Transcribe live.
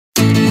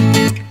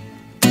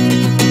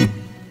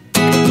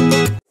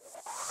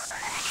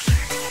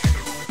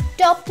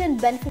10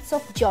 benefits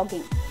of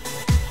jogging.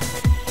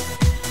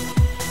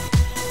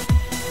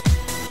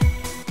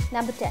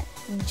 Number 10.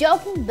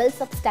 Jogging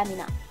builds up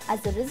stamina.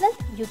 As a result,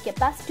 your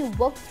capacity to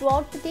work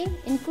throughout the day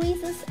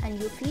increases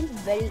and you feel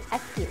very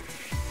active.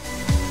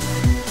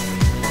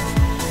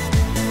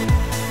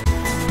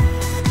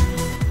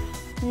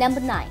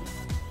 Number 9.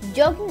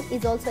 Jogging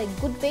is also a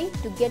good way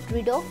to get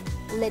rid of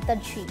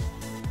lethargy.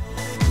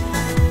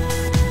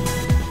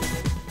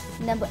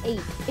 Number 8.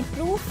 It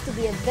proves to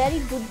be a very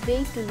good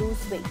way to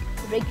lose weight.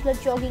 Regular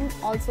jogging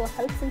also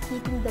helps in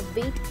keeping the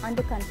weight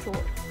under control.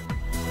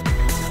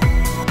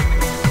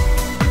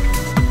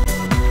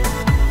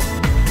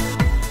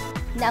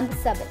 Number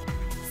 7.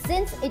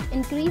 Since it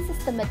increases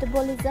the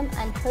metabolism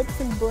and helps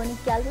in burning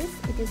calories,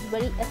 it is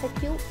very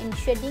effective in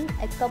shedding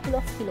a couple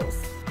of kilos.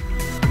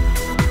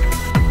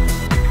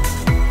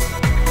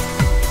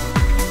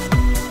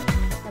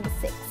 Number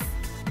 6.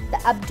 The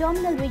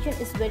abdominal region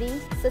is very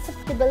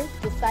susceptible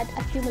to fat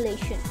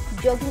accumulation.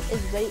 Jogging is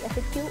very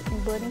effective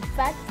in burning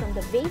fat from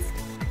the waist,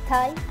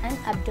 thigh and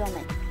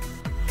abdomen.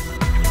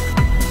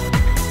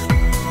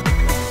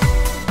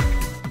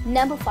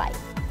 Number 5.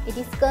 It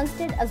is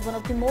considered as one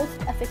of the most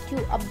effective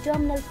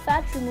abdominal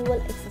fat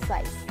removal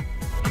exercise.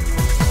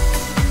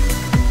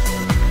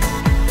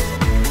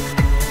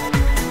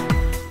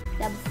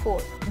 Number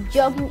 4.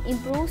 Jogging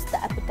improves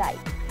the appetite.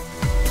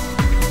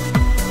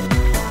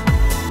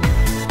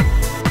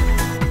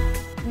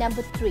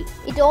 Number 3.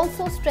 It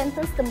also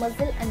strengthens the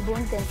muscle and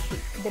bone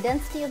density. The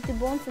density of the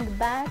bones in the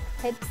back,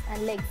 hips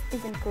and legs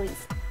is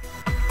increased.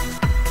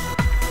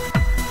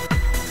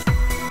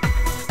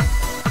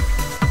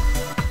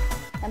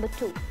 Number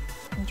 2.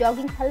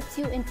 Jogging helps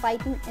you in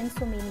fighting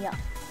insomnia.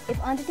 If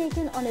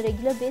undertaken on a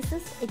regular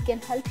basis, it can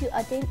help you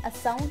attain a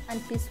sound and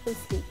peaceful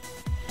sleep.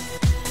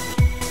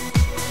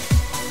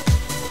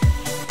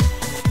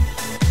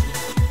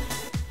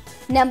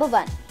 Number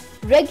 1.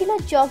 Regular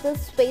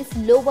joggers face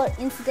lower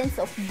incidence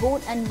of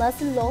bone and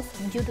muscle loss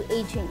due to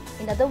aging.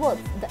 In other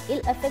words, the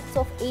ill effects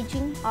of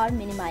aging are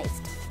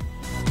minimized.